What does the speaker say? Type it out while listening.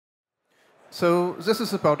So this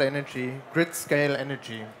is about energy, grid-scale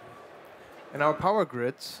energy. In our power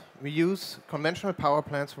grids, we use conventional power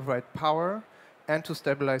plants to provide power and to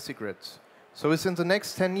stabilize the grids. So within the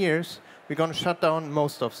next 10 years, we're going to shut down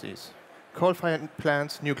most of these. Coal-fired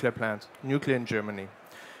plants, nuclear in Germany.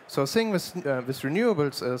 So the thing with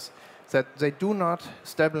renewables is that they do not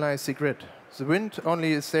stabilize the grid. The wind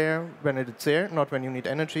only is there when it's there, not when you need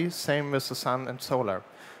energy. Same with the sun and solar.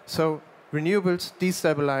 So renewables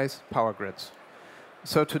destabilize power grids.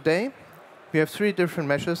 So today, we have three different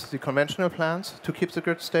measures, the conventional plants to keep the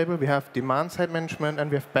grid stable. We have demand-side management, and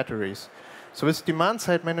we have batteries. So with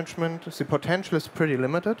demand-side management, the potential is pretty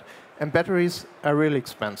limited, and batteries are really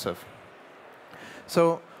expensive.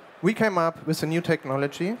 So we came up with a new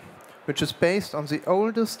technology, which is based on the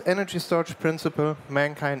oldest energy storage principle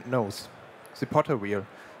mankind knows, the Potter wheel,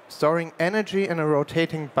 storing energy in a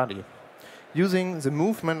rotating body, using the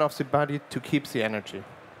movement of the body to keep the energy.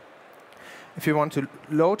 If you want to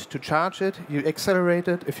load to charge it, you accelerate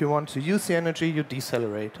it. If you want to use the energy, you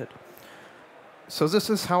decelerate it. So this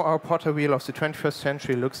is how our Potter wheel of the 21st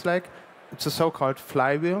century looks like. It's a so-called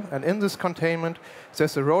flywheel, and in this containment,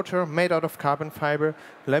 there's a rotor made out of carbon fiber,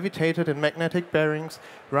 levitated in magnetic bearings,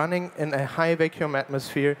 running in a high vacuum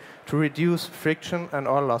atmosphere to reduce friction and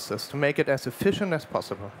all losses, to make it as efficient as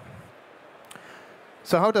possible.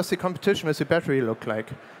 So how does the competition with the battery look like?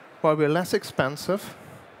 Well, we're less expensive,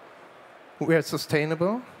 we are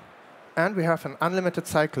sustainable, and we have an unlimited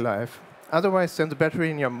cycle life. Otherwise, than the battery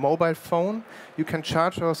in your mobile phone, you can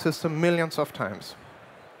charge our system millions of times.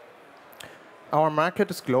 Our market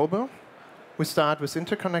is global. We start with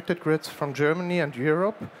interconnected grids from Germany and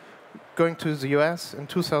Europe, going to the US in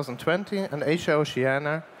 2020, and Asia,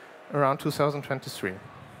 Oceania around 2023.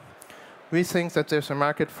 We think that there's a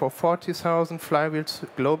market for 40,000 flywheels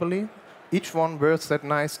globally, each one worth that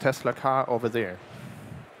nice Tesla car over there.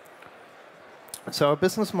 So our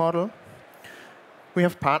business model, we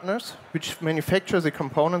have partners which manufacture the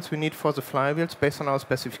components we need for the flywheels based on our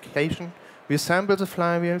specification. We assemble the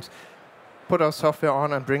flywheels, put our software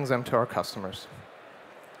on, and bring them to our customers.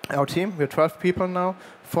 Our team, we're 12 people now,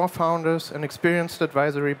 4 founders, an experienced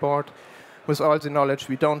advisory board with all the knowledge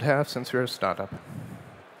we don't have since we're a startup.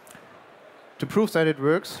 To prove that it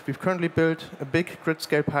works, we've currently built a big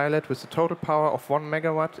grid-scale pilot with a total power of 1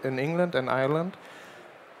 megawatt in England and Ireland.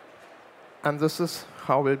 And this is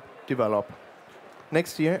how we'll develop.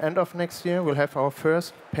 Next year, end of next year, we'll have our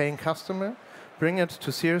first paying customer, bring it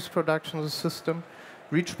to serious production of the system,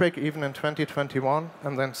 reach break-even in 2021,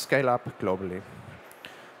 and then scale up globally.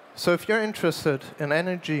 So if you're interested in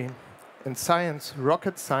energy, in science,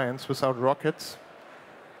 rocket science without rockets,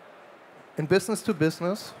 in business to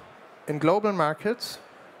business, in global markets,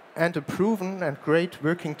 and a proven and great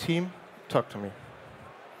working team, talk to me.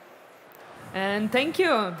 And thank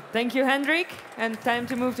you. Thank you, Hendrik. And time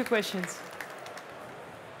to move to questions.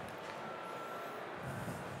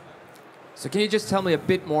 So can you just tell me a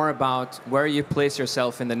bit more about where you place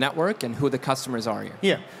yourself in the network and who the customers are here?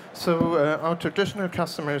 Yeah, so our traditional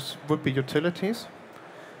customers would be utilities.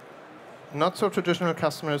 Not so traditional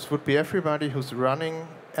customers would be everybody who's running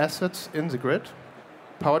assets in the grid,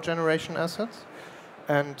 power generation assets.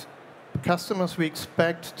 And customers we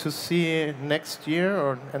expect to see next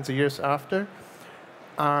year and the years after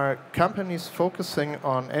are companies focusing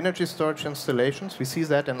on energy storage installations. We see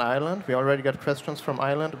that in Ireland. We already got questions from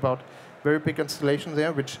Ireland about very big installation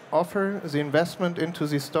there, which offer the investment into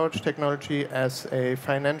the storage technology as a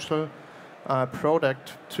financial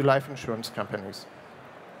product to life insurance companies.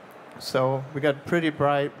 So we got pretty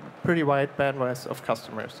wide bandwidth of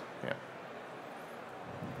customers. Yeah.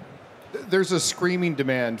 There's a screaming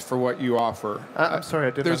demand for what you offer. I'm sorry,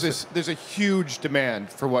 I didn't. There's a huge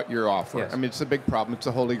demand for what you offer. Yes. I mean, it's a big problem. It's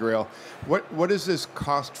a holy grail. What does this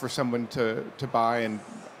cost for someone to buy, and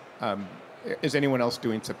is anyone else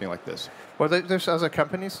doing something like this? Well, there's other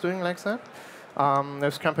companies doing like that.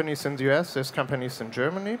 There's companies in the US, there's companies in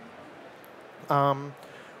Germany.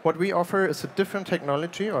 What we offer is a different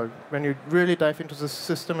technology, or when you really dive into the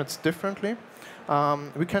system, it's differently.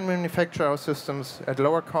 We can manufacture our systems at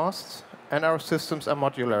lower costs, and our systems are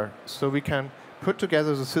modular. So we can put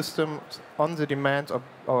together the system on the demands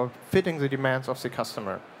or fitting the demands of the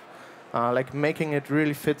customer. Like making it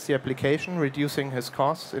really fit the application, reducing his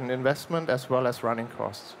costs in investment as well as running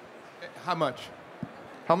costs. How much?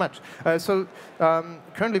 How much?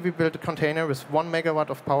 Currently we built a container with 1 megawatt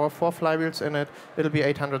of power, 4 flywheels in it. It'll be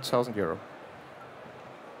 800,000 euro.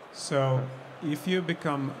 So if you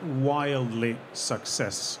become wildly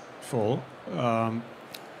successful,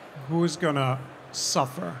 who's going to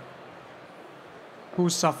suffer? Who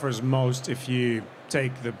suffers most if you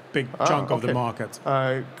take the big chunk of the market?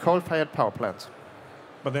 Coal-fired power plants.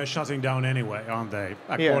 But they're shutting down anyway, aren't they?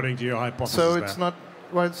 According to your hypothesis. So it's not,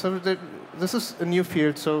 well, so this is a new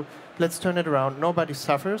field, so let's turn it around. Nobody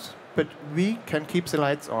suffers, but we can keep the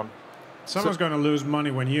lights on. Someone's going to lose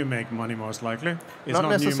money when you make money, most likely. It's not not new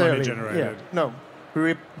money necessarily. generated. Yeah, no.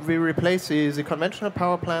 We replace the conventional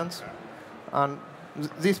power plants, and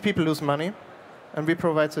these people lose money, and we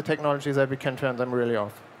provide the technology that we can turn them really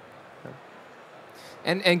off.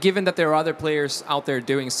 And given that there are other players out there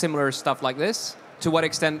doing similar stuff like this, to what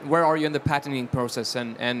extent, where are you in the patenting process,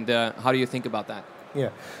 and how do you think about that?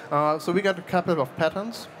 Yeah, so we got a couple of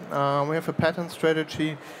patents. We have a patent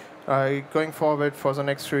strategy going forward for the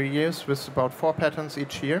next 3 years with about 4 patents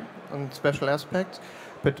each year on special aspects.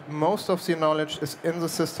 But most of the knowledge is in the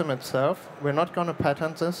system itself. We're not going to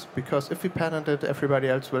patent this, because if we patent it, everybody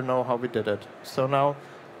else will know how we did it. So now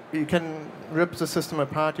you can rip the system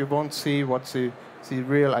apart. You won't see what's the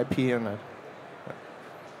real IP in it.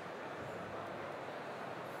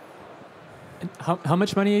 And how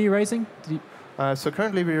much money are you raising? So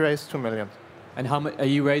currently we raised 2 million. And how much are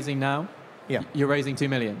you raising now? Yeah. You're raising 2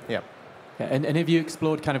 million? Yeah. Okay. And have you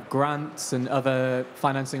explored kind of grants and other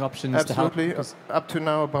financing options Absolutely. to help? Up to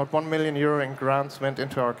now, about 1 million euro in grants went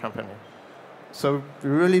into our company. So we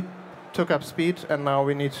really took up speed, and now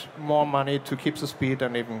we need more money to keep the speed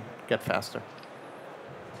and even get faster.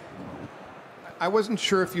 I wasn't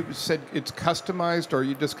sure if you said it's customized, or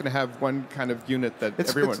you're just going to have one kind of unit that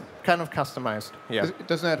everyone... It's kind of customized, yeah.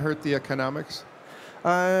 Doesn't that hurt the economics?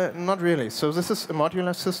 Not really. So this is a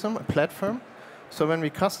modular system, a platform. So when we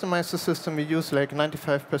customize the system, we use like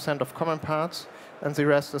 95% of common parts, and the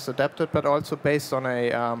rest is adapted, but also based on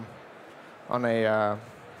a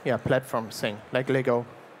platform thing, like Lego,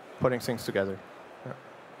 putting things together. Yeah.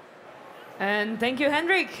 And thank you,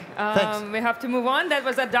 Hendrik. Thanks. We have to move on. That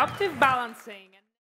was adaptive balancing.